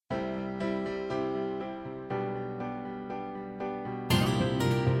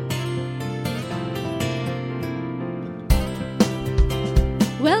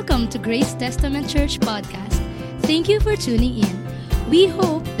Welcome to Grace Testament Church Podcast. Thank you for tuning in. We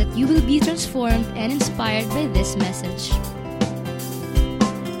hope that you will be transformed and inspired by this message.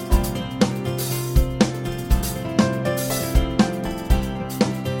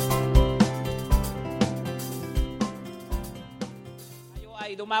 Tayo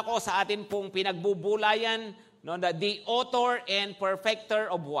ay dumako sa atin pong pinagbubulayan, no, the author and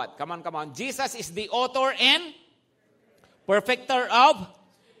perfecter of what? Come on. Jesus is the author and perfecter of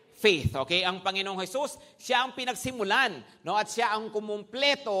faith. Okay? Ang Panginoong Jesus, siya ang pinagsimulan, no? At siya ang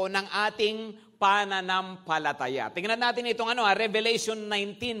kumumpleto ng ating pananampalataya. Tingnan natin itong Revelation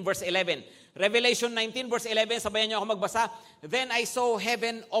 19 verse 11. Revelation 19 verse 11, sabayan niyo ako magbasa. Then I saw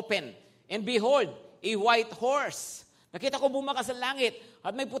heaven open, and behold, a white horse. Nakita ko bumakas sa langit,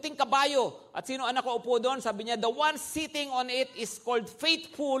 at may puting kabayo. At sino ang nakaupo doon? Sabi niya, the one sitting on it is called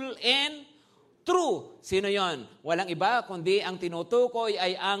Faithful and True. Sino yon? Walang iba, kundi ang tinutukoy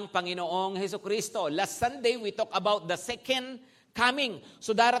ay ang Panginoong Hesukristo. Last Sunday, we talked about the second coming.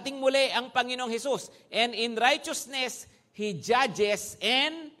 So darating muli ang Panginoong Jesus. And in righteousness, He judges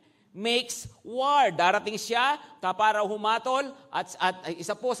and makes war. Darating siya para humatol at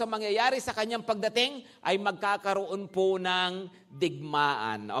isa po sa mangyayari sa kanyang pagdating ay magkakaroon po ng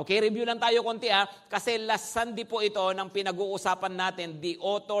digmaan. Okay, review lang tayo konti kasi last Sunday po ito ng pinag-uusapan natin, the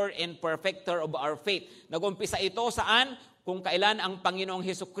author and perfecter of our faith. Nag-umpisa ito saan? Kung kailan ang Panginoong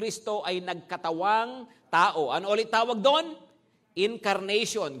Hesukristo ay nagkatawang tao. Ano ulit tawag doon?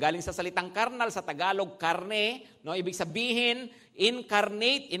 Incarnation. Galing sa salitang karnal, sa Tagalog, karne. No? Ibig sabihin,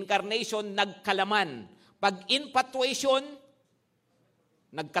 incarnation, nagkalaman. Pag infatuation,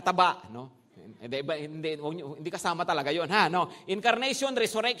 nagkataba. No? Hindi kasama talaga yun. No? Incarnation,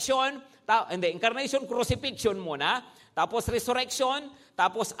 resurrection, incarnation, crucifixion muna. Tapos resurrection,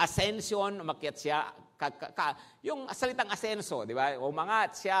 tapos ascension, umakyat siya. Yung salitang asenso, di ba?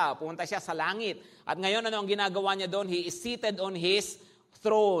 Umangat siya, pumunta siya sa langit. At ngayon, ano ang ginagawa niya doon? He is seated on His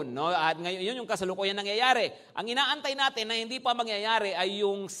throne. No? At ngayon, yun yung kasalukuyan nangyayari. Ang inaantay natin na hindi pa mangyayari ay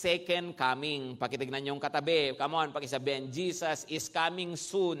yung second coming. Pakitignan yung katabi. Come on, pakisabihin, Jesus is coming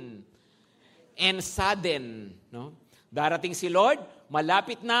soon and sudden. No? Darating si Lord,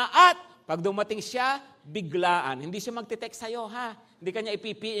 malapit na, at pag dumating siya, biglaan. Hindi siya magte-text sa'yo, Hindi kanya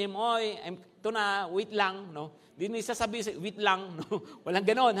ipipm, ito na, wait lang, no? Hindi niya sasabihin, wait lang, no? Walang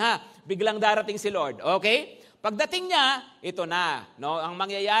ganon, Biglang darating si Lord, okay? Pagdating niya, ito na, no? Ang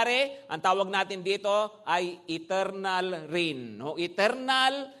mangyayari, ang tawag natin dito ay eternal reign, no?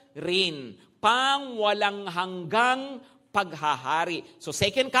 Eternal reign, pang walang hanggang paghahari. So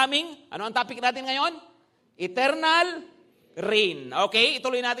second coming, ano ang topic natin ngayon? Eternal reign. Okay,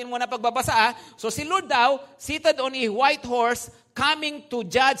 ituloy natin muna pagbabasa. So si Lord daw, seated on a white horse, coming to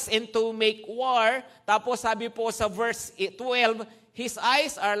judge and to make war. Tapos sabi po sa verse 12, His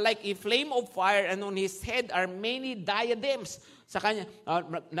eyes are like a flame of fire, and on His head are many diadems. Sa kanya,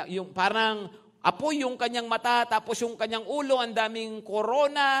 yung parang apoy yung kanyang mata, tapos yung kanyang ulo, ang daming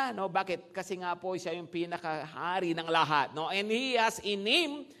korona. No, bakit? Kasi nga po siya yung pinakahari ng lahat. No, and He has a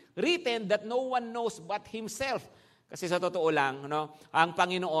name written that no one knows but Himself. Kasi sa totoo lang, no, ang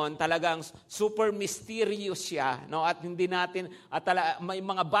Panginoon talagang super mysterious siya, no, at hindi natin may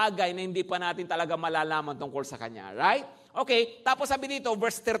mga bagay na hindi pa natin talaga malalaman tungkol sa kanya, right? Okay, tapos sabi dito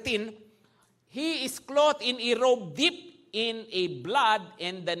verse 13, He is clothed in a robe dipped in a blood,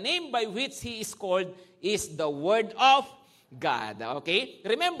 and the name by which He is called is the Word of God. Okay?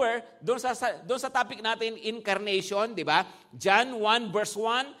 Remember, doon sa topic natin, incarnation, di ba? John 1 verse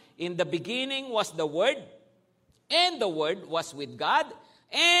 1, in the beginning was the Word, and the Word was with God,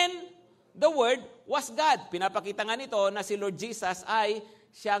 and the Word was God. Pinapakita nga nito na si Lord Jesus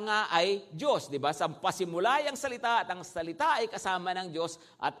siya nga ay Diyos. Diba? Sa pasimula ang salita, at ang salita ay kasama ng Diyos,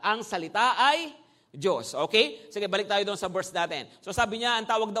 at ang salita ay Diyos. Okay? Sige, balik tayo doon sa verse natin. So sabi niya, ang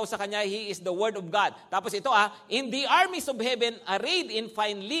tawag daw sa kanya, He is the Word of God. Tapos ito in the armies of heaven, arrayed in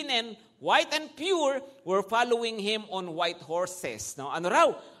fine linen, white and pure, were following Him on white horses. No? Ano raw?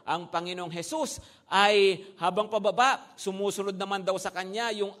 Ang Panginoong Jesus ay habang pababa, sumusunod naman daw sa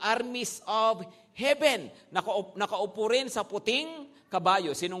Kanya yung armies of heaven. Nakaupo rin sa puting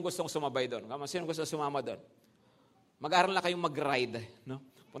kabayo. Sinong gustong sumabay doon? Sinong gustong sumama doon? Mag-aaral na kayong mag-ride. No?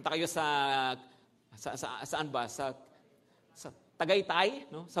 Punta kayo saan ba? Sa Tagaytay,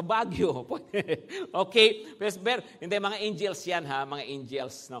 no? Sa Baguio. Okay? Pero, hindi, mga angels yan, mga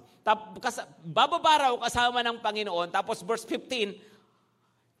angels. No? Bababa raw kasama ng Panginoon. Tapos verse 15,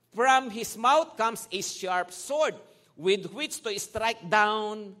 from His mouth comes a sharp sword with which to strike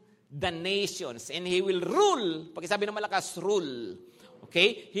down the nations. And He will rule. Pakisabi ng malakas, rule.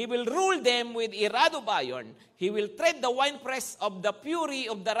 Okay? He will rule them with a rod of iron. He will tread the winepress of the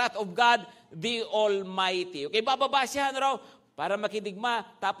fury of the wrath of God, the Almighty. Okay, bababa siya raw para makidigma,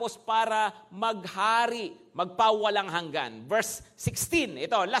 tapos para maghari, magpawalang hanggan. Verse 16,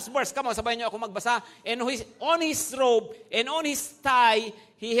 ito, last verse, come on, sabay niyo ako magbasa. And on his robe and on his thigh,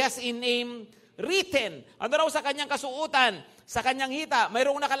 he has a name written. Ano raw sa kanyang kasuutan, sa kanyang hita,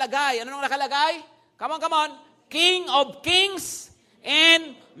 mayroong nakalagay. Ano nang nakalagay? Come on. King of Kings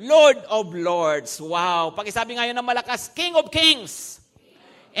and Lord of Lords. Wow. Pakisabi ngayon ng malakas, King of Kings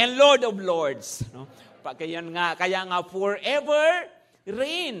and Lord of Lords. No? Kaya nga forever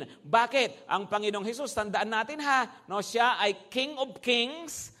reign. Bakit? Ang Panginoong Hesus, tandaan natin no, siya ay King of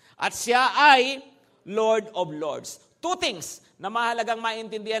Kings at siya ay Lord of Lords. Two things na mahalagang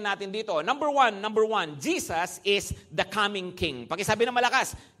maintindihan natin dito. Number one, Jesus is the coming King. Pakisabi ng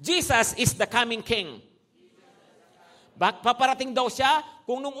malakas, Jesus is the coming King. Paparating daw siya,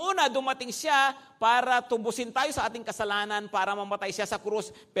 kung nung una dumating siya para tubusin tayo sa ating kasalanan, para mamatay siya sa krus,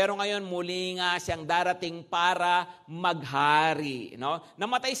 pero ngayon muli nga siyang darating para maghari. No?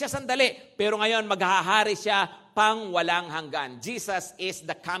 Namatay siya sandali, pero ngayon maghahari siya pang walang hanggan. Jesus is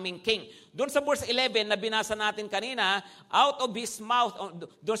the coming King. Doon sa verse 11 na binasa natin kanina, out of his mouth,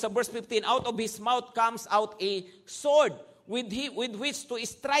 doon sa verse 15, out of his mouth comes out a sword with which to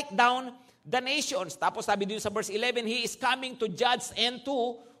strike down the nations. Tapos sabi dito sa verse 11, He is coming to judge and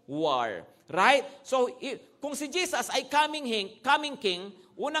to war. Right? So, kung si Jesus ay coming King,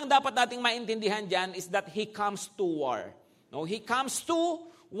 unang dapat nating maintindihan dyan is that He comes to war. No? He comes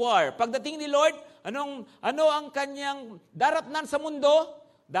to war. Pagdating ni Lord, ano ang kanyang daratnan sa mundo?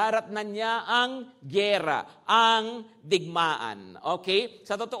 Daratnan niya ang giyera, ang digmaan. Okay?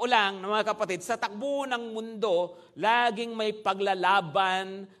 Sa totoo lang, mga kapatid, sa takbo ng mundo, laging may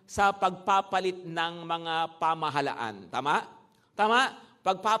paglalaban sa pagpapalit ng mga pamahalaan. Tama?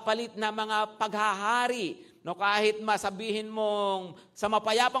 Pagpapalit ng mga paghahari. No, kahit masabihin mong sa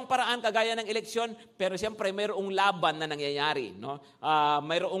mapayapang paraan kagaya ng eleksyon, pero siyempre mayroong laban na nangyayari, no?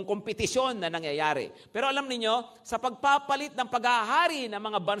 Mayroong kompetisyon na nangyayari. Pero alam niyo, sa pagpapalit ng paghahari ng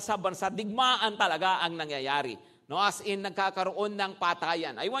mga bansa-bansa, digmaan talaga ang nangyayari. No, as in nagkakaroon ng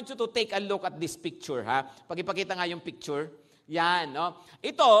patayan. I want you to take a look at this picture, ha. Pagipakita nga yung picture. Yan, no.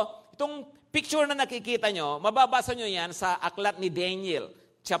 Itong picture na nakikita nyo, mababasa nyo yan sa aklat ni Daniel.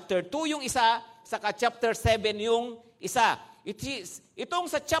 Chapter 2 yung isa, saka chapter 7 yung isa. Itong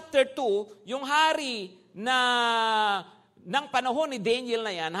sa chapter 2, yung hari ng panahon ni Daniel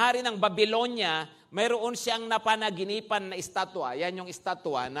na yan, hari ng Babylonia, mayroon siyang napanaginipan na estatwa. Yan yung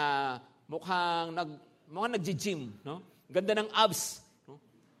estatwa na mukhang nag-gym, no? Ganda ng abs, no?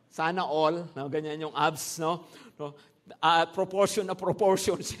 Sana all, no? Ganyan yung abs, no? Proportion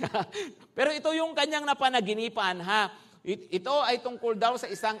siya. Pero ito yung kanyang napanaginipan, ha? Ito ay tungkol daw sa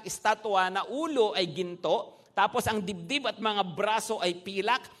isang estatwa na ulo ay ginto, tapos ang dibdib at mga braso ay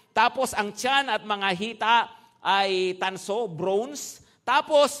pilak, tapos ang tiyan at mga hita ay tanso, bronze,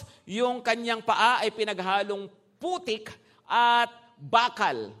 tapos yung kanyang paa ay pinaghalong putik at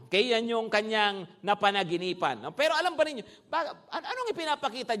bakal. Okay, yan yung kanyang napanaginipan. Pero alam ba ninyo, anong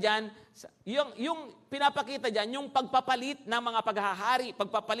ipinapakita dyan? Yung pinapakita dyan, yung pagpapalit ng mga paghahari,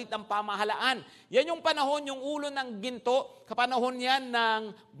 pagpapalit ng pamahalaan. Yan yung panahon, yung ulo ng ginto, kapanahon yan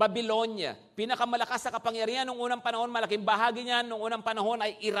ng Babylonia. Pinakamalakas sa kapangyarihan nung unang panahon, malaking bahagi niyan nung unang panahon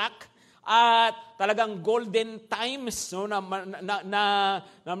ay Iraq. At talagang golden times, no, na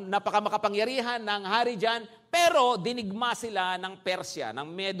napakamakapangyarihan ng hari dyan. Pero dinigma sila ng Persia, ng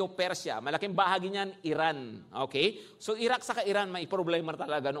Medo-Persia. Malaking bahagi niyan, Iran. Okay? So Iraq saka Iran, may problema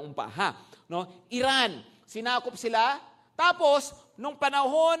talaga noong pa. No? Iran, sinakop sila. Tapos, nung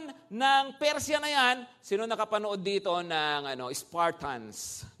panahon ng Persia na yan, sino nakapanood dito ng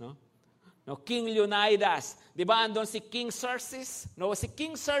Spartans? No? King Leonidas. Di ba andon si King Xerxes? No, si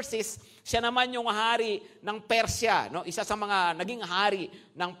King Xerxes, siya naman yung hari ng Persia. No? Isa sa mga naging hari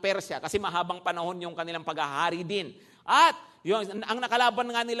ng Persia kasi mahabang panahon yung kanilang paghahari din. At ang nakalaban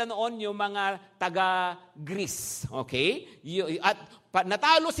nga nila noon yung mga taga-Greece. Okay? At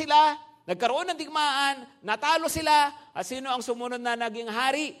natalo sila, nagkaroon ng digmaan, natalo sila, at sino ang sumunod na naging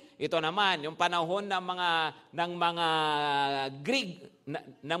hari? Ito naman, yung panahon ng mga Greek,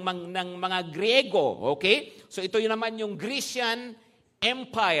 ng mga Griego, okay? So ito yun naman yung Grecian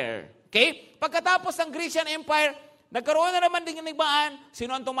Empire, okay? Pagkatapos ng Grecian Empire, nagkaroon na naman din ng digmaan.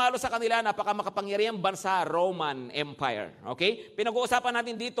 Sino ang tumalo sa kanila? Napakamakapangyarihang bansa, Roman Empire, okay? Pinag-uusapan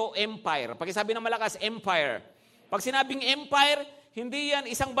natin dito, Empire. Pakisabi ng malakas, Empire. Pag sinabing Empire, hindi yan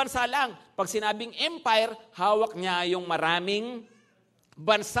isang bansa lang. Pag sinabing Empire, hawak niya yung maraming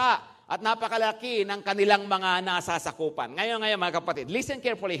bansa. at napakalaki ng kanilang mga nasasakupan. Ngayon mga kapatid, listen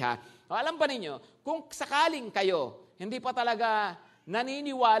carefully ha. Alam ba ninyo, kung sakaling kayo hindi pa talaga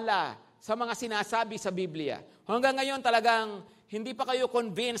naniniwala sa mga sinasabi sa Biblia, hanggang ngayon talagang hindi pa kayo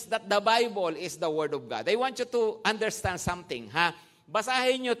convinced that the Bible is the Word of God. I want you to understand something, ha?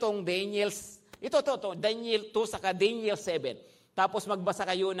 Basahin nyo itong Daniel 2 saka Daniel 7. Tapos magbasa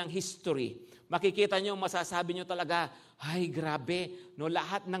kayo ng history. Makikita nyo, masasabi nyo talaga, ay grabe, no,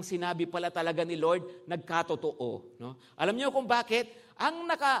 lahat ng sinabi pala talaga ni Lord, nagkatotoo. No? Alam nyo kung bakit?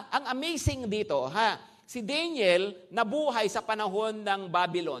 Ang amazing dito, ha? Si Daniel nabuhay sa panahon ng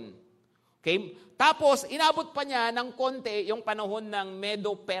Babylon. Okay? Tapos, inabot pa niya ng konti yung panahon ng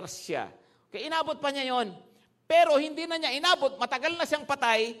Medo-Persia. Okay? Inabot pa niya yon. Pero hindi na niya inabot, matagal na siyang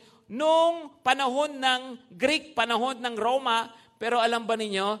patay nung panahon ng Greek, panahon ng Roma. Pero alam ba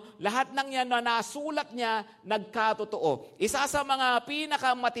ninyo, lahat ng yan na nasulat niya, nagkatotoo. Isa sa mga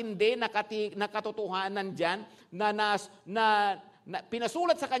pinakamatindi na katotohanan dyan, na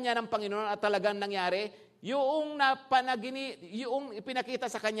pinasulat sa kanya ng Panginoon at talagang nangyari, yung ipinakita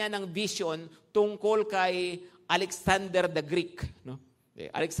sa kanya ng vision tungkol kay Alexander the Greek. No?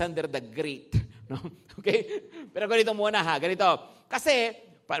 Alexander the Great. No? Okay? Pero ganito muna ha, ganito. Kasi,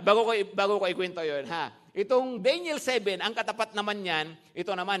 bago ko ikwento yun ha, itong Daniel 7, ang katapat naman yan, ito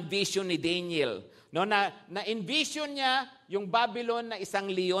naman, vision ni Daniel. No, na-envision niya yung Babylon na isang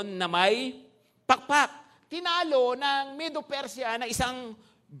leon na may pakpak. Tinalo ng Medo-Persia na isang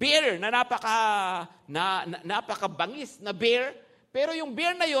bear na napakabangis na bear. Pero yung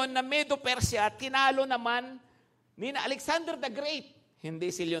bear na yon na Medo-Persia, tinalo naman ni Alexander the Great.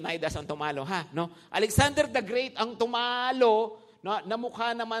 Hindi si Leonidas ang tumalo, ha? No? Alexander the Great ang tumalo na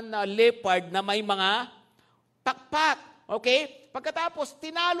mukha naman na leopard na may mga pakpak. Okay? Pagkatapos,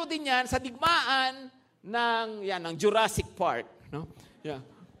 tinalo din yan sa digmaan ng Jurassic Park. No? Yeah.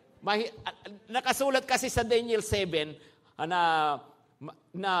 Nakasulat kasi sa Daniel 7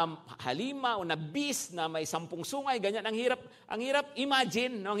 na halima o na beast na may 10 sungay, ganyan. Ang hirap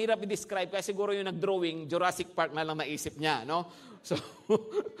imagine, no? Ang hirap i-describe, kaya siguro yung nag-drawing, Jurassic Park na lang naisip niya. No? So,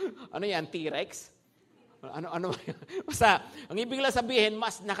 ano yan, T-Rex? Ano basta, ang ibig lang sabihin,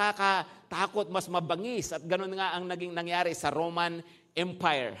 mas nakakatakot, mas mabangis, at ganun nga ang naging nangyari sa Roman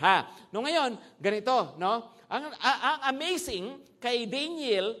Empire, ha? No, ngayon, ganito, no? Ang amazing kay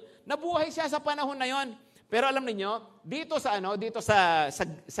Daniel, nabuhay siya sa panahon na yon. Pero alam niyo, dito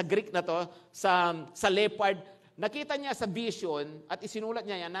sa Greek na to, sa leopard, nakita niya sa vision at isinulat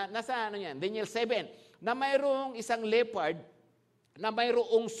niya yan, nasa Daniel 7, na mayroong isang leopard na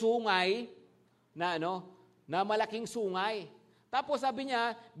mayroong sungay na malaking sungay. Tapos sabi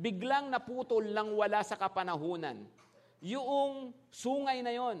niya, biglang naputol lang wala sa kapanahunan. Yung sungay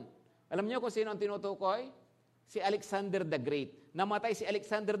na yon. Alam niyo kung sino ang tinutukoy? Si Alexander the Great. Namatay si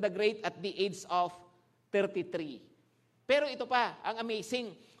Alexander the Great at the age of 33. Pero ito pa, ang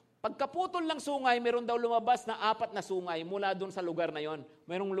amazing. Pagkaputol ng sungay, meron daw lumabas na 4 na sungay mula doon sa lugar na yon.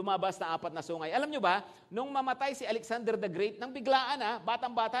 Merong lumabas na 4 na sungay. Alam niyo ba, nung mamatay si Alexander the Great, nang biglaan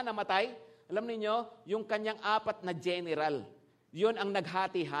batang-bata namatay, alam niyo, yung kanyang 4 na general, yun ang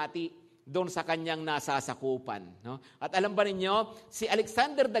naghati-hati doon sa kanyang nasasakupan. No? At alam ba ninyo, si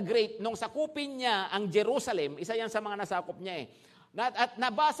Alexander the Great, nung sakupin niya ang Jerusalem, isa yan sa mga nasakop niya At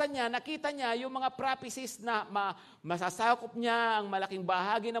nabasa niya, nakita niya yung mga prophecies na masasakop niya ang malaking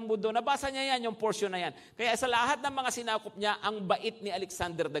bahagi ng mundo. Nabasa niya yan, yung portion na yan. Kaya sa lahat ng mga sinakop niya, ang bait ni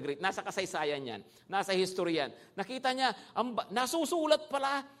Alexander the Great. Nasa kasaysayan yan, nasa history yan. Nakita niya, nasusulat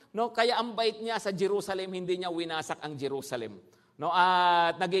pala. No? Kaya ang bait niya sa Jerusalem, hindi niya winasak ang Jerusalem. No,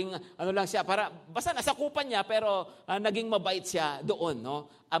 at naging lang siya, basta nasakupan niya pero naging mabait siya doon, no?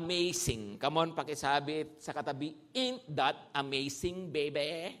 Amazing. Come on, pakisabi sa katabi, ain't that amazing,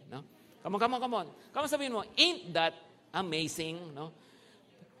 baby? No? Come on. Come on, sabihin mo, ain't that amazing, no?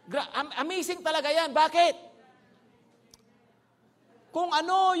 Amazing talaga 'yan. Bakit? Kung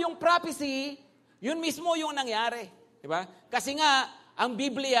ano yung prophecy, yun mismo yung nangyari, di ba? Kasi nga ang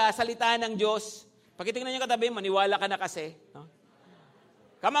Biblia, salita ng Diyos. Pakitingnan niyo katabi, maniwala ka na kasi, no?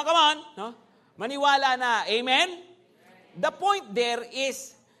 Come on, no? Maniwala na. Amen? The point there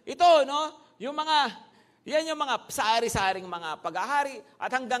is, ito, no? Yung mga sari-saring mga paghahari.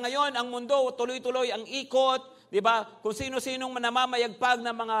 At hanggang ngayon, ang mundo, tuloy-tuloy ang ikot, di ba? Kung sino-sinong namamayagpag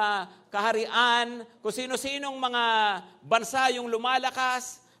ng mga kaharian, kung sino-sinong mga bansa yung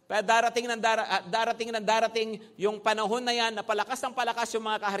lumalakas, darating yung panahon na yan, na palakas ng palakas yung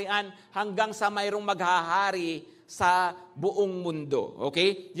mga kaharian, hanggang sa mayroong maghahari sa buong mundo.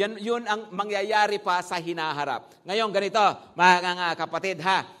 Okay? Yun ang mangyayari pa sa hinaharap. Ngayon, ganito, mga kapatid,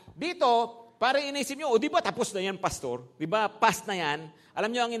 ha? Dito, para inisip nyo, di ba tapos na yan, pastor? Di ba past na yan? Alam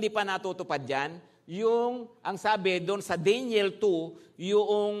nyo ang hindi pa natutupad yan? Ang sabi doon sa Daniel 2,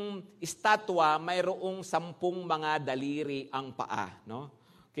 yung estatwa, mayroong 10 mga daliri ang paa. No?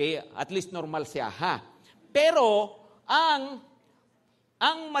 Okay, at least normal siya. Ha? Pero, ang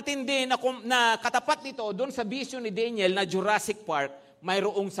matindi na katapat nito, doon sa vision ni Daniel na Jurassic Park,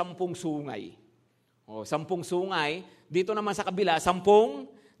 mayroong 10 sungay. 10 sungay. Dito naman sa kabila,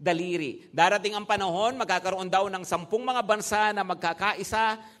 10 daliri. Darating ang panahon, magkakaroon daw ng 10 mga bansa na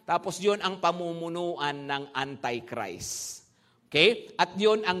magkakaisa, tapos yun ang pamumunuan ng Antichrist. Okay? At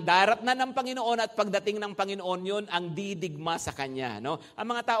yun ang darat na ng Panginoon at pagdating ng Panginoon, yun ang didigma sa Kanya. No?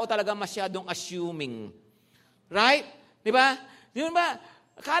 Ang mga tao talaga masyadong assuming. Right? Di ba? Di ba?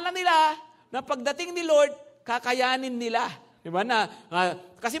 Akala nila na pagdating ni Lord, kakayanin nila. Diba na?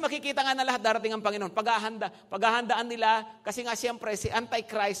 Kasi makikita nga na lahat darating ang Panginoon. Paghahandaan nila, kasi nga siyempre si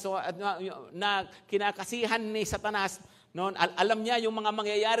Antichrist na kinakasihan ni Satanas, no, alam niya yung mga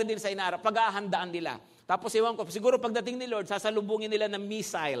mangyayari din sa inaharap, paghahandaan nila. Tapos iwan ko, siguro pagdating ni Lord, sasalubungin nila ng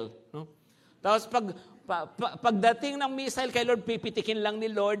missile. No? Tapos pagdating ng missile kay Lord, pipitikin lang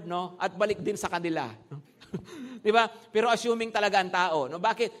ni Lord, no, at balik din sa kanila. No? Diba? Pero assuming talaga ang tao. No?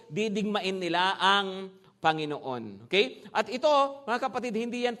 Bakit? Didigmain nila ang Panginoon. Okay? At ito, mga kapatid,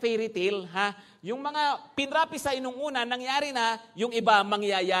 hindi yan fairy tale. Ha? Yung mga pinrapi sa inong una, nangyari na, yung iba,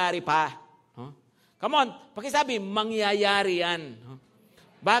 mangyayari pa. Huh? Come on, pakisabi, mangyayari yan. Huh?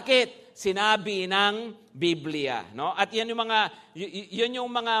 Bakit? Sinabi ng Biblia. No? At yan yung mga,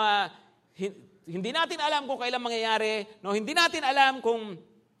 hindi natin alam kung kailan mangyayari. No? Hindi natin alam kung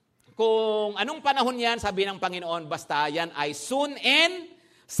anong panahon yan, sabi ng Panginoon, basta yan ay soon and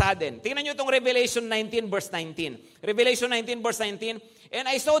sudden. Tingnan nyo itong Revelation 19 verse 19. Revelation 19 verse 19, and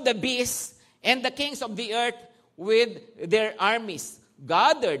I saw the beasts and the kings of the earth with their armies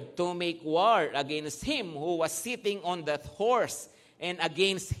gathered to make war against him who was sitting on the horse and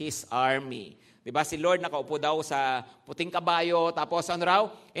against his army. Diba? Si Lord nakaupo daw sa puting kabayo, tapos ano raw?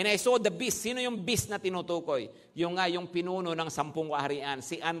 And I saw the beast. Sino yung beast na tinutukoy? Yung pinuno ng 10 kaharian,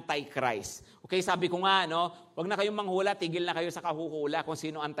 si Antichrist. Okay, sabi ko nga, no, wag na kayong manghula, tigil na kayo sa kahuhula kung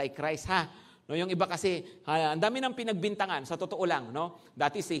sino Antichrist, ha? No, yung iba kasi, ang dami ng pinagbintangan, sa totoo lang, no?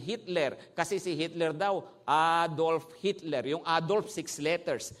 Dati si Hitler, kasi si Hitler daw, Adolf Hitler. Yung Adolf, 6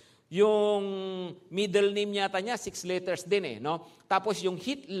 letters. Yung middle name yata niya, 6 letters din no? Tapos yung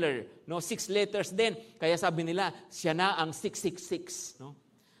Hitler, no, 6 letters din. Kaya sabi nila, siya na ang 666, no?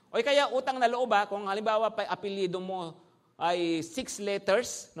 O kaya utang na loob kung halimbawa apelyido mo ay 6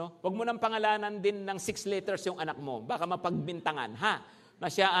 letters, no? Huwag mo nang pangalanan din ng 6 letters yung anak mo. Baka mapagbintangan, ha? Na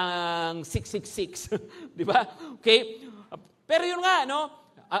siya ang 666, di ba? Okay? Pero yun nga, no?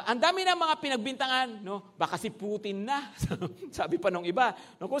 Ang dami ng mga pinagbintangan, no? Baka si Putin na. Sabi pa nung iba.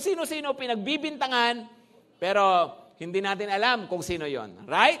 No? Kung sino-sino pinagbibintangan, pero hindi natin alam kung sino yon.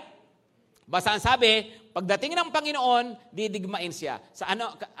 Right? Basta ang sabi, pagdating ng Panginoon, didigmain siya.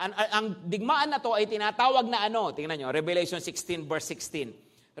 Ang digmaan na to ay tinatawag na ano? Tingnan nyo, Revelation 16 verse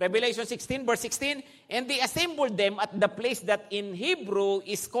 16. Revelation 16 verse 16, and they assembled them at the place that in Hebrew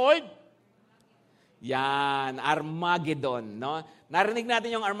is called Armageddon, no? Narinig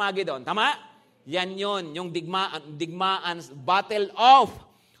natin yung Armageddon, tama? Yan yun, yung digmaan, Battle of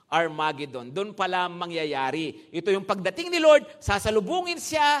Armageddon. Doon pala mangyayari. Ito yung pagdating ni Lord, sasalubungin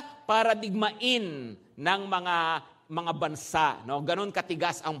siya para digmain ng mga bansa, no? Ganon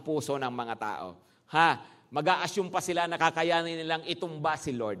katigas ang puso ng mga tao. Mag-a-assume pa sila na kakayanin nilang itumba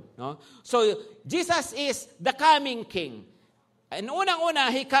si Lord, no? So, Jesus is the coming King. And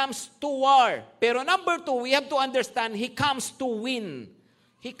unang-una, He comes to war. Pero number 2, we have to understand, He comes to win.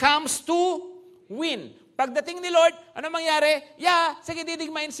 He comes to win. Pagdating ni Lord, ano mangyari? Sige,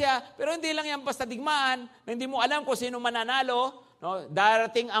 didigmain siya. Pero hindi lang yan basta digmaan, na hindi mo alam kung sino mananalo. No?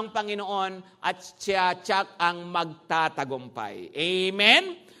 Darating ang Panginoon at siya tsak ang magtatagumpay.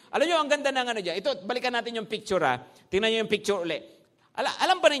 Amen? Alam nyo, ang ganda ng dyan. Ito, balikan natin yung picture, Tingnan nyo yung picture ulit.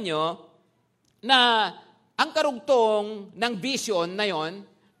 Alam ba ninyo na ang karugtong ng vision na yon,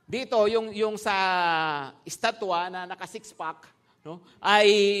 dito yung sa estatwa na naka 6-pack, no?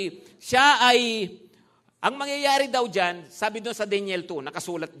 Ang mangyayari daw diyan, sabi doon sa Daniel 2,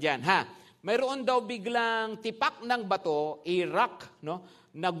 nakasulat diyan, mayroon daw biglang tipak ng bato, rock, no,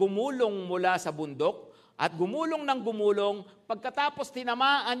 na gumulong mula sa bundok at gumulong ng gumulong, pagkatapos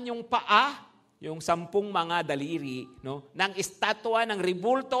tinamaan yung paa, yung 10 mga daliri, no, ng estatwa ng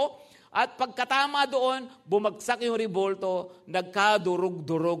rebulto. At pagkatama doon, bumagsak yung revolto,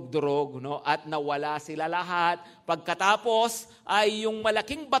 nagkadurog-durog-durog, no? At nawala sila lahat. Pagkatapos ay yung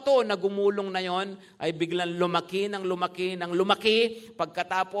malaking bato na gumulong na yon ay biglang lumaki ng lumaki.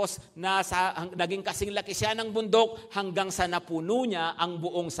 Pagkatapos naging kasing laki siya ng bundok hanggang sa napuno niya ang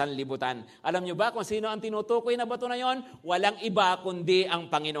buong sanlibutan. Alam niyo ba kung sino ang tinutukoy na bato na yon? Walang iba kundi ang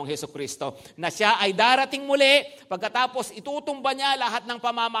Panginoong Hesukristo. Na siya ay darating muli, pagkatapos itutumba niya lahat ng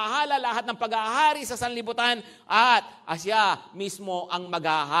pamamahala, lahat ng pag-ahari sa sanlibutan, at siya mismo ang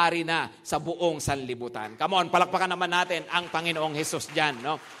mag-ahari na sa buong sanlibutan. Come on, palakpakan naman natin ang Panginoong Hesus diyan,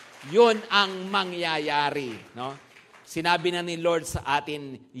 no? Yun ang mangyayari, no? Sinabi na ni Lord sa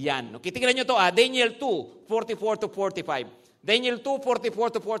atin yan. No? Kitingnan nyo to, Daniel 2:44-45. Daniel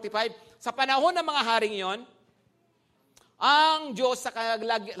 2:44-45. Sa panahon ng mga haring yon, ang Diyos sa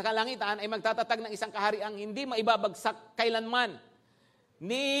kalangitan ay magtatatag ng isang kahariang hindi maibabagsak kailanman,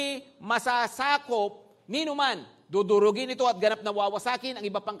 ni masasakop ninuman. Dudurugin ito at ganap na wawasakin ang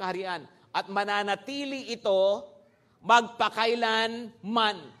iba pang kaharian. At mananatili ito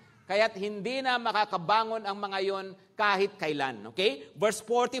magpakailanman. Kaya't hindi na makakabangon ang mga yon kahit kailan. Okay? Verse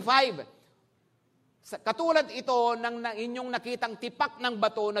 45. Katulad ito ng inyong nakitang tipak ng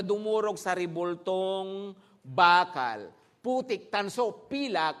bato na dumurog sa ribultong bakal, putik, tanso,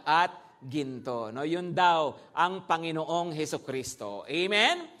 pilak, at ginto. No, yun daw ang Panginoong Hesukristo.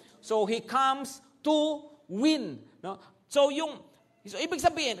 Amen? So, He comes to win. No? So, ibig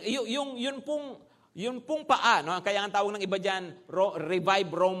sabihin, yun pong paa, no? Kaya ang tawag ng iba dyan,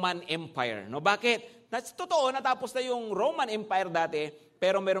 Revive Roman Empire. No? Bakit? Totoo, natapos na yung Roman Empire dati,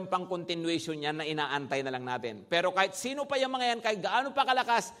 pero meron pang continuation yan na inaantay na lang natin. Pero kahit sino pa yung mga yan, kahit gaano pa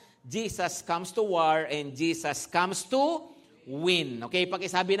kalakas, Jesus comes to war and Jesus comes to win. Okay,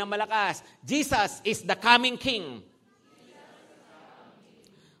 pakisabi ng malakas, Jesus is the coming King.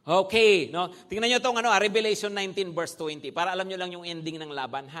 Okay, no? Tingnan nyo itong Revelation 19 verse 20 para alam nyo lang yung ending ng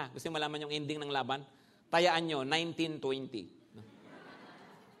laban. Ha? Gusto nyo malaman yung ending ng laban? Tayaan nyo, 19:20. No?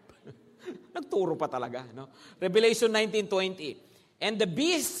 Nagturo pa talaga. No? Revelation 19:20. And the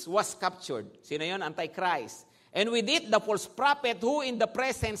beast was captured. Sino yun? Antichrist. And with it, the false prophet who in the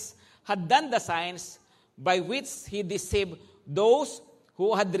presence had done the signs by which he deceived those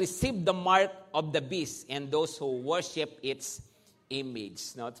who had received the mark of the beast and those who worship its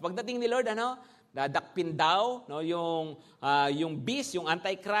image. No? Pagdating ni Lord, dadakpin daw yung beast, yung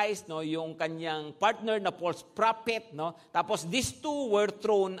Antichrist, no, yung kanyang partner na false prophet, no. Tapos these two were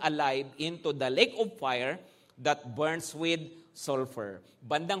thrown alive into the lake of fire that burns with sulfur.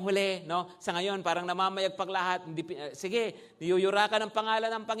 Bandang huli, no? Sa ngayon, parang namamayagpag lahat. Sige, niyuyura ka ng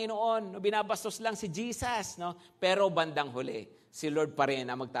pangalan ng Panginoon. No? Binabastos lang si Jesus. No? Pero bandang huli, si Lord pa rin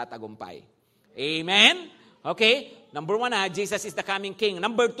ang magtatagumpay. Amen? Okay? Number 1, Jesus is the coming King.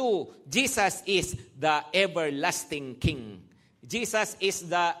 Number 2, Jesus is the everlasting King. Jesus is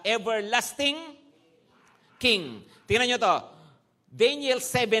the everlasting King. Tingnan nyo to. Daniel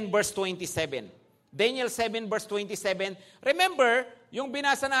 7 verse 27. Daniel 7 verse 27. Remember, yung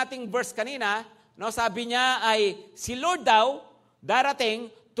binasa nating verse kanina, no, sabi niya ay si Lord daw darating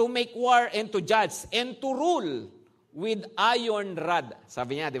to make war and to judge and to rule with iron rod.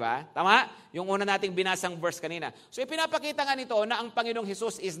 Sabi niya, di ba? Tama? Yung una nating binasang verse kanina. So ipinapakita nga nito na ang Panginoong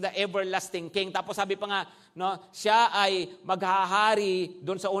Jesus is the everlasting King. Tapos sabi pa nga, no, siya ay maghahari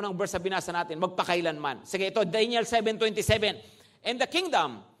doon sa unang verse na binasa natin, magpakailanman. Sige, ito Daniel 7:27. And the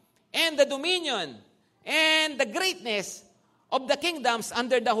kingdom and the dominion and the greatness of the kingdoms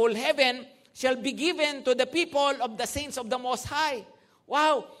under the whole heaven shall be given to the people of the saints of the Most High.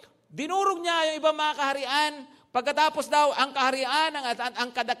 Wow! Dinurog niya yung ibang mga kaharian. Pagkatapos daw, ang kaharian,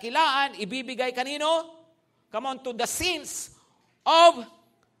 ang kadakilaan, ibibigay kanino? Come on, to the saints of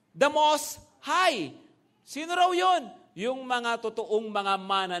the Most High. Sino raw yun? Yung mga totoong mga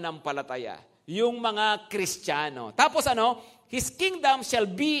mananampalataya. Yung mga Kristiyano. Tapos His kingdom shall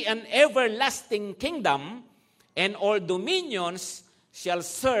be an everlasting kingdom, and all dominions shall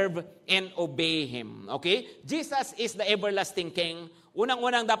serve and obey Him. Okay? Jesus is the everlasting King.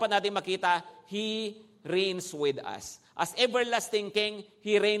 Unang-unang dapat natin makita, He reigns with us. As everlasting King,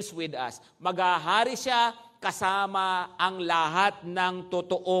 He reigns with us. Maghahari siya kasama ang lahat ng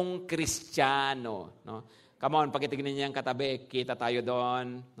totoong Kristiyano. No? Come on, pakitignan niya ang katabi, kita tayo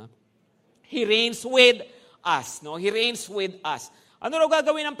doon. No? He reigns with us. No? He reigns with us. Ano raw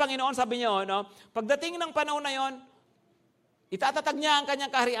gagawin ng Panginoon? Sabi niyo, no? Pagdating ng panahon na yon, itatatag niya ang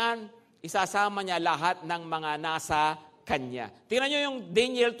kanyang kaharian, isasama niya lahat ng mga nasa kanya. Tingnan niyo yung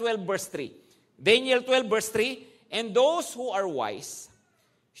Daniel 12 verse 3. Daniel 12 verse 3, and those who are wise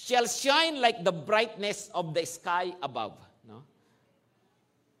shall shine like the brightness of the sky above. No?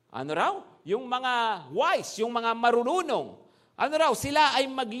 Ano raw? Yung mga wise, yung mga marunong. Ano raw? Sila ay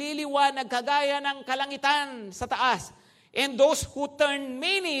magliliwanag kagaya ng kalangitan sa taas. And those who turn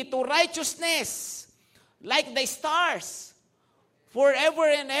many to righteousness, like the stars, forever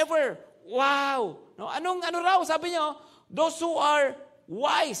and ever. Wow! No, ano raw? Sabi niyo, those who are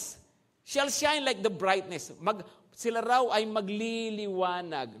wise shall shine like the brightness. Sila raw ay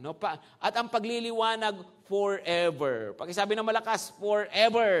magliliwanag. No? At ang pagliliwanag, forever. Pakisabi ng malakas,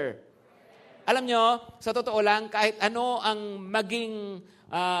 forever. Alam nyo, sa totoo lang, kahit ano ang maging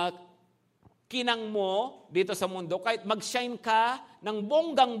kinang mo dito sa mundo, kahit mag-shine ka ng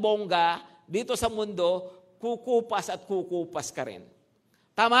bonggang-bongga dito sa mundo, kukupas at kukupas ka rin.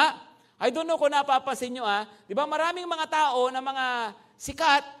 Tama? I don't know kung napapansin nyo, di ba maraming mga tao na mga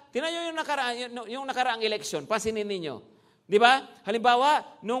sikat, tingnan nyo yung nakaraang election, pansinin ninyo. Di ba?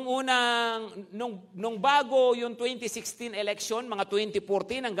 Halimbawa, nung bago yung 2016 election, mga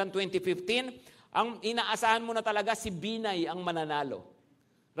 2014 hanggang 2015, ang inaasahan mo na talaga si Binay ang mananalo.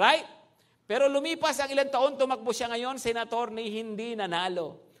 Right? Pero lumipas ang ilang taon, tumakbo siya ngayon, senator ni hindi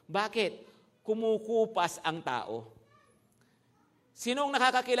nanalo. Bakit? Kumukupas ang tao. Sinong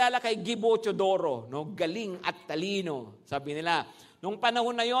nakakakilala kay Gibo Teodoro? No? Galing at talino, sabi nila. Nung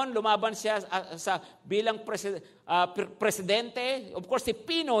panahon na yon, lumaban siya bilang presidente. Of course, si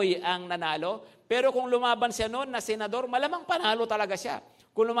Pinoy ang nanalo. Pero kung lumaban siya noon na senador, malamang panalo talaga siya.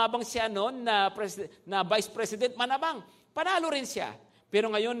 Kung lumabang siya noon na vice president, malamang panalo rin siya.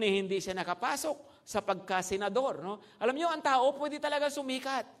 Pero ngayon, hindi siya nakapasok sa pagka-senador. No? Alam niyo, ang tao pwede talaga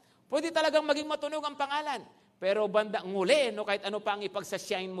sumikat. Pwede talagang maging matunog ang pangalan. Pero bandang huli, no, kahit ano pa ang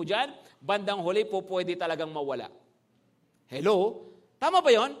ipagsashine mo dyan, bandang huli po pwede talagang mawala. Hello? Tama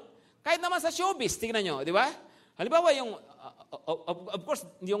ba yon? Kahit naman sa showbiz, tingnan nyo, di ba? Halimbawa, of course,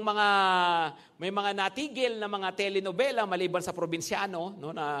 yung may mga natigil na mga telenovela maliban sa probinsyano,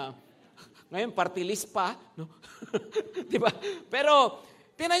 no, na ngayon party list pa, no? Di ba? Pero,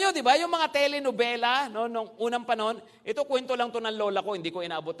 tingnan nyo, di ba, yung mga telenovela, no, nung unang panahon, ito kwento lang to ng lola ko, hindi ko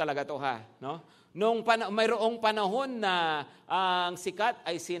inaabot talaga to, ha? No? Mayroong panahon na ang sikat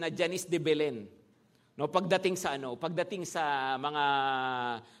ay sina Janice de Belen. No, pagdating sa mga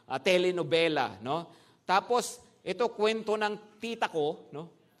telenovela, no? Tapos ito kwento ng tita ko, no?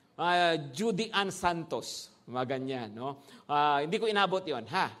 Judy Ann Santos, mga ganyan, no? Hindi ko inabot 'yon,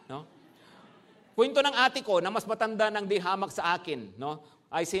 ha, no? Kwento ng ate ko na mas matanda ng di hamak sa akin, no?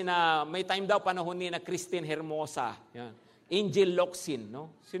 Ay may time daw panahon ni na Christine Hermosa, yan. Angel Locsin,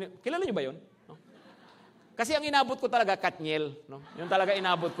 no? Kilala niyo ba 'yon? No? Kasi ang inabot ko talaga Katniel, no? Yung talaga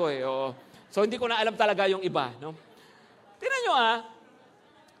inabot ko eh. Oo. So, hindi ko na alam talaga yung iba. No? Tingnan nyo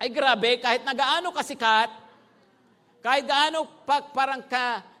ay grabe, kahit na gaano kasikat, kahit gaano parang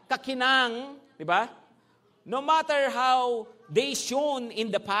kakinang, di ba? No matter how they shone in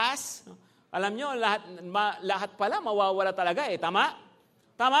the past, alam nyo, lahat pala mawawala talaga eh. Tama?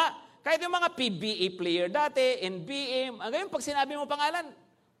 Tama? Kahit yung mga PBA player dati, NBA, ngayon pag sinabi mo pangalan,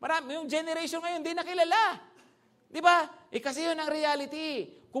 marami, yung generation ngayon, hindi nakilala. Di ba? Kasi yun ang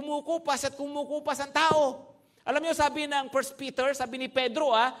reality. Kumukupas at kumukupas ang tao. Alam niyo, sabi ng 1 Peter, sabi ni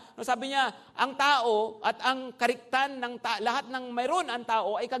Pedro, sabi niya, ang tao at ang kariktan ng lahat ng mayroon ang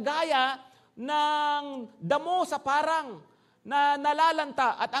tao ay kagaya ng damo sa parang na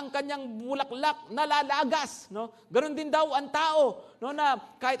nalalanta at ang kanyang bulaklak nalalagas. No? Ganon din daw ang tao, no, na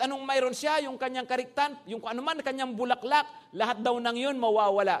kahit anong mayroon siya, yung kanyang kariktan, yung anuman kanyang bulaklak, lahat daw ng yun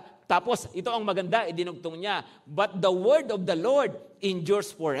mawawala. Tapos, ito ang maganda, idinugtong niya, but the word of the Lord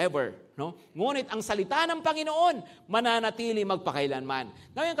endures forever. No? Ngunit ang salita ng Panginoon, mananatili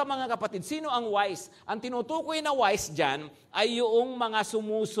magpakailanman. Ngayon mga kapatid, sino ang wise? Ang tinutukoy na wise dyan ay yung mga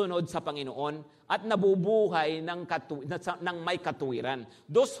sumusunod sa Panginoon at nabubuhay ng may katuwiran.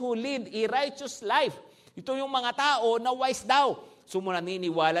 Those who lead a righteous life. Ito yung mga tao na wise daw.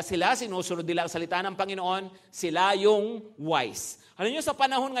 Naniniwala sila, sinusunod nila ang salita ng Panginoon, sila yung wise. Alam niyo, sa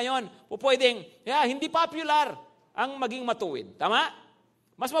panahon ngayon, pwedeng, hindi popular ang maging matuwid. Tama?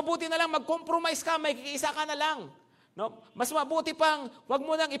 Mas mabuti na lang mag-compromise ka, may kikiisa ka na lang. No? Mas mabuti pang, wag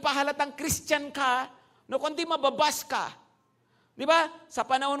mo nang ipahalatang Christian ka, no, kundi mababas ka. Di ba? Sa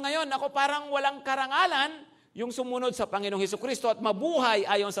panahon ngayon, parang walang karangalan yung sumunod sa Panginoong Hesukristo at mabuhay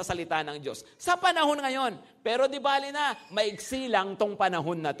ayon sa salita ng Diyos. Sa panahon ngayon, pero di bali na, maiksi lang tong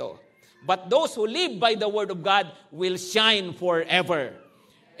panahon na to. But those who live by the word of God will shine forever.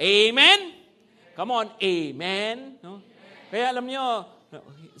 Amen? Come on, amen? No? Kaya alam nyo,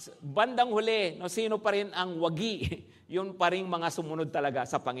 bandang huli, no, sino pa rin ang wagi? Yun pa rin mga sumunod talaga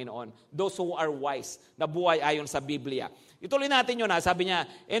sa Panginoon. Those who are wise, na buhay ayon sa Biblia. Ituloy natin yun, sabi niya,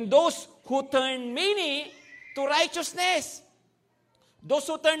 and those who turn many to righteousness. Those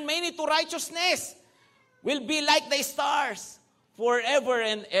who turn many to righteousness will be like the stars forever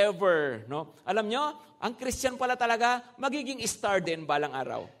and ever. No? Alam nyo, ang Christian pala talaga, magiging star din balang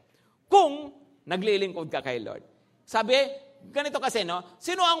araw. Kung naglilingkod ka kay Lord. Sabi, ganito kasi, no?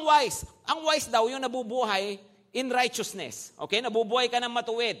 Sino ang wise? Ang wise daw, yung nabubuhay in righteousness. Okay? Nabubuhay ka ng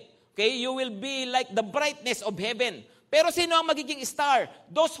matuwid. Okay? You will be like the brightness of heaven. Pero sino ang magiging star?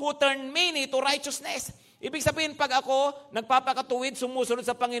 Those who turn many to righteousness. Ibig sabihin, pag ako nagpapakatuwid, sumusunod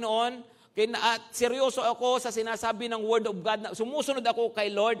sa Panginoon, at seryoso ako sa sinasabi ng Word of God, sumusunod ako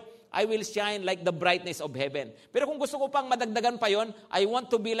kay Lord, I will shine like the brightness of heaven. Pero kung gusto ko pang madagdagan pa yon, I want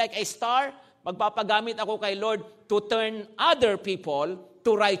to be like a star, magpapagamit ako kay Lord to turn other people to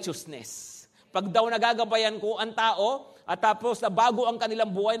righteousness. Pag daw nagagabayan ko ang tao, at tapos na bago ang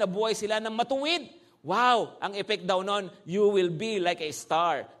kanilang buhay, nabuhay sila ng matuwid, wow, ang effect daw nun, you will be like a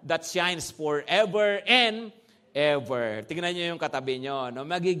star that shines forever and ever. Tingnan nyo yung katabi nyo, no?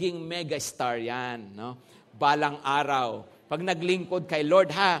 Magiging mega star yan, no? Balang araw. Pag naglingkod kay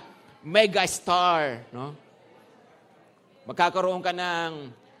Lord, mega star, no? Magkakaroon ka ng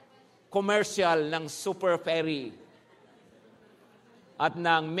commercial ng Super Ferry at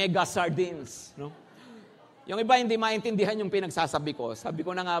ng mega sardines, no? Yung iba hindi maintindihan yung pinagsasabi ko. Sabi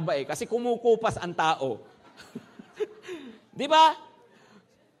ko na nga ba kasi kumukupas ang tao. Di ba?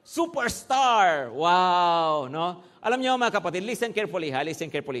 Superstar. Wow, no? Alam niyo mga kapatid, listen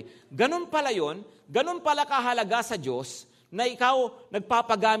carefully. Ganun pala yun, ganun pala kahalaga sa Diyos na ikaw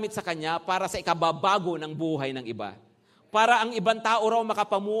nagpapagamit sa Kanya para sa ikababago ng buhay ng iba. Para ang ibang tao raw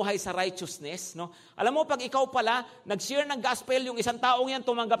makapamuhay sa righteousness. No? Alam mo, pag ikaw pala, nag-share ng gospel, yung isang taong yan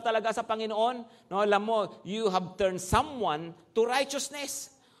tumanggap talaga sa Panginoon, no? Alam mo, you have turned someone to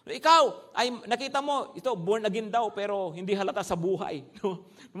righteousness. Ikaw, ay nakita mo, ito, born again daw, pero hindi halata sa buhay. No?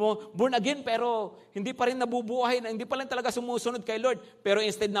 Born again, pero hindi pa rin nabubuhay, hindi pa rin talaga sumusunod kay Lord. Pero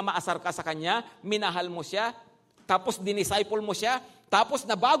instead na maasar ka sa Kanya, minahal mo siya, tapos dinisciple mo siya, tapos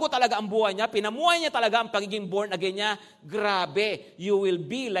nabago talaga ang buhay niya, pinamuhay niya talaga ang pagiging born again niya, grabe, you will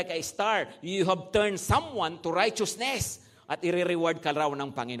be like a star. You have turned someone to righteousness at i-reward ka raw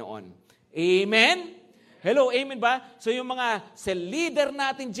ng Panginoon. Amen? Hello, amen ba? So yung mga leader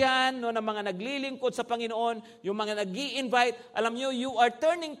natin dyan, no, na mga naglilingkod sa Panginoon, yung mga nag-i-invite, alam nyo, you are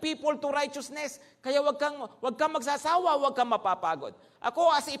turning people to righteousness. Kaya wag kang magsasawa, wag kang mapapagod.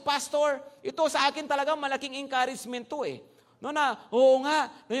 Ako as a pastor, ito sa akin talaga malaking encouragement to eh. No na, oo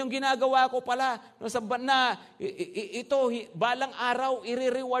nga, no, yung ginagawa ko pala, no, ito, balang araw,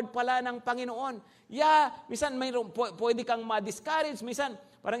 i-reward pala ng Panginoon. Minsan pwede kang ma-discourage, minsan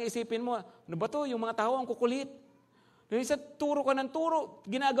parang isipin mo, ano ba to, yung mga tao ang kukulit. Minsan turo ka ng turo,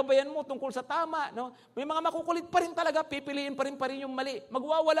 ginagabayan mo tungkol sa tama. No? May mga makukulit pa rin talaga, pipiliin pa rin yung mali.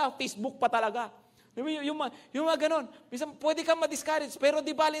 Magwawala, Facebook pa talaga. Yung mga ganon. Minsan pwede kang ma-discourage, pero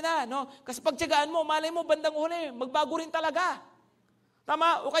di bali na. No? Kasi pagtiyagaan mo, malay mo, bandang huli, magbago rin talaga.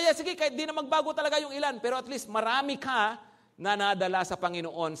 Tama? O kaya, sige, kahit di na magbago talaga yung ilan, pero at least marami ka na nadala sa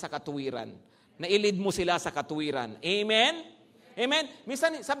Panginoon sa katuwiran. Nailid mo sila sa katuwiran. Amen? Amen?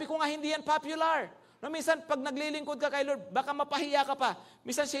 Minsan, sabi ko nga, hindi yan popular. No, minsan, pag naglilingkod ka kay Lord, baka mapahiya ka pa.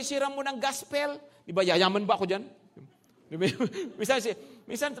 Minsan, sisiram mo ng gospel. Di ba, yayaman ba ako dyan?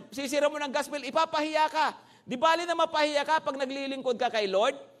 Minsan, sisira mo ng gospel, ipapahiya ka. Di bali na mapahiya ka pag naglilingkod ka kay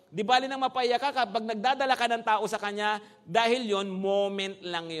Lord? Di bali na mapahiya ka kapag nagdadala ka ng tao sa Kanya? Dahil yon moment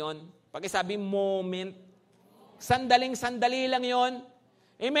lang yon. Pakisabi, moment. Sandaling-sandali lang yon.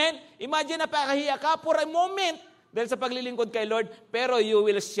 Amen? Imagine na pakahiya ka for a moment dahil sa paglilingkod kay Lord, pero you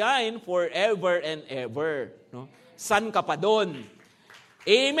will shine forever and ever. No? San ka pa doon?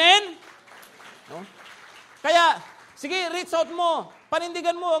 Amen? No? Kaya, sige, reach out mo.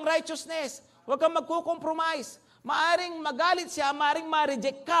 Panindigan mo ang righteousness. Huwag kang magkukompromise. Maaring magalit siya, maaring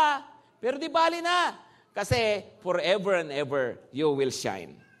ma-reject ka, pero di bali na. Kasi forever and ever, you will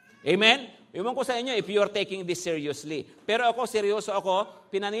shine. Amen? Iwan ko sa inyo if you are taking this seriously. Pero ako, seryoso ako,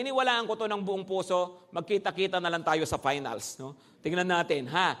 pinaniniwalaan ko to ng buong puso, magkita-kita na lang tayo sa finals. No? Tingnan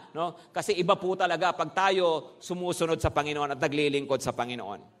natin, No? Kasi iba po talaga pag tayo sumusunod sa Panginoon at naglilingkod sa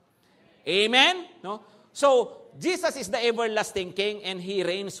Panginoon. Amen? No? So, Jesus is the everlasting King and He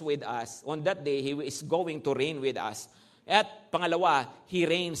reigns with us. On that day, He is going to reign with us. At pangalawa, He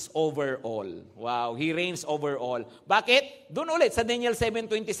reigns over all. Wow, He reigns over all. Bakit? Doon ulit sa Daniel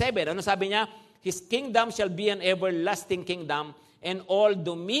 7:27. Ano sabi niya? His kingdom shall be an everlasting kingdom and all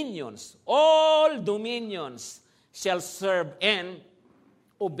dominions shall serve and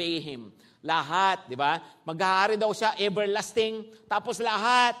obey Him. Lahat, di ba? Maghahari daw siya, everlasting. Tapos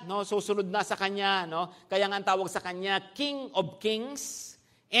lahat, no, susunod na sa Kanya. No? Kaya nga ang tawag sa Kanya, King of Kings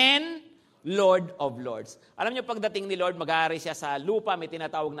and Lord of Lords. Alam niyo, pagdating ni Lord, mag-aari siya sa lupa, may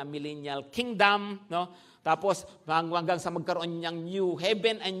tinatawag na millennial kingdom, no? Tapos, hanggang sa magkaroon niyang new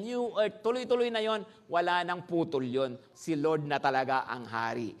heaven and new earth, tuloy-tuloy na yon, wala nang putol yon. Si Lord na talaga ang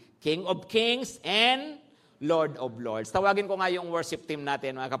hari. King of Kings and Lord of Lords. Tawagin ko nga yung worship team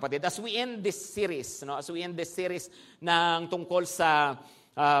natin, mga kapatid. As we end this series, ng tungkol sa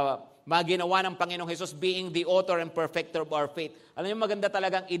ginawa ng Panginoong Hesus being the author and perfecter of our faith. Alam niyo, maganda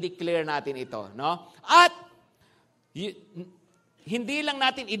talagang i-declare natin ito, no? At hindi lang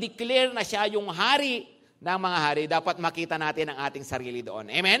natin i-declare na siya yung hari ng mga hari, dapat makita natin ang ating sarili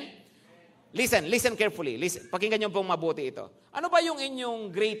doon. Amen? Listen carefully. Pakinggan niyo pong mabuti ito. Ano ba yung inyong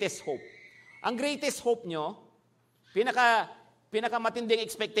greatest hope? Ang greatest hope nyo, pinakamatinding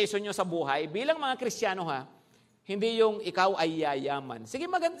expectation nyo sa buhay, bilang mga Kristiyano hindi yung ikaw ay yayaman. Sige,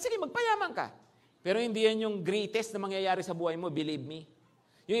 magpayaman ka. Pero hindi yan yung greatest na mangyayari sa buhay mo, believe me.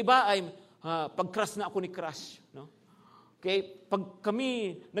 Yung iba ay, pag-crush na ako ni crush. No? Okay? Pag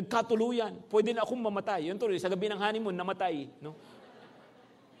kami nagkatuluyan, pwede na akong mamatay. Yun tuloy, sa gabi ng honeymoon, namatay. No?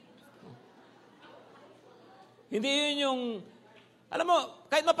 Hindi yun yung, alam mo,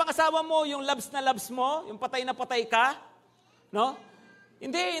 kahit mapangasawa mo, yung loves na loves mo, yung patay na patay ka, no?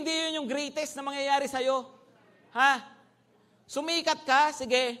 Hindi yun yung greatest na mangyayari sa'yo. Sumikat ka,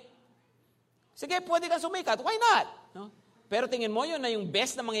 sige. Sige, pwede kang sumikat. Why not? No? Pero tingin mo, yun na yung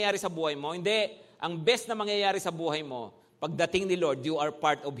best na mangyayari sa buhay mo. Hindi. Ang best na mangyayari sa buhay mo, pagdating ni Lord, you are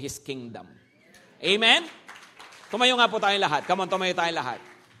part of His kingdom. Amen? Tumayo nga po tayong lahat. Come on, tumayo tayong lahat.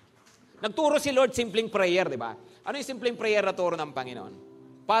 Nagturo si Lord simpleng prayer, di ba? Ano yung simpleng prayer na turo ng Panginoon?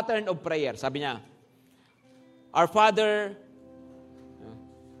 Pattern of prayer. Sabi niya, Our Father,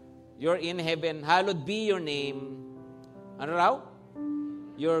 you're in heaven, hallowed be your name. Ano raw?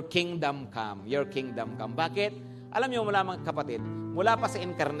 Your kingdom come. Your kingdom come. Bakit? Alam niyo, mula mga kapatid, mula pa sa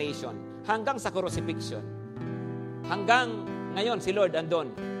incarnation, hanggang sa crucifixion, hanggang ngayon, si Lord andon.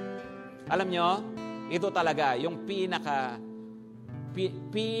 Alam niyo, ito talaga yung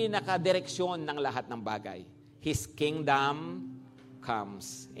pinaka-direksyon ng lahat ng bagay. His kingdom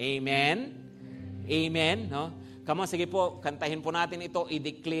comes. Amen? Amen? No? Come on, sige po, kantahin po natin ito,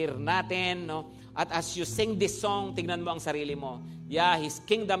 i-declare natin, no? At as you sing this song, tingnan mo ang sarili mo. Yeah, His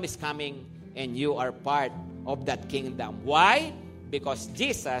kingdom is coming and you are part of that kingdom. Why? Because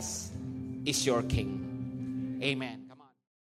Jesus is your King. Amen.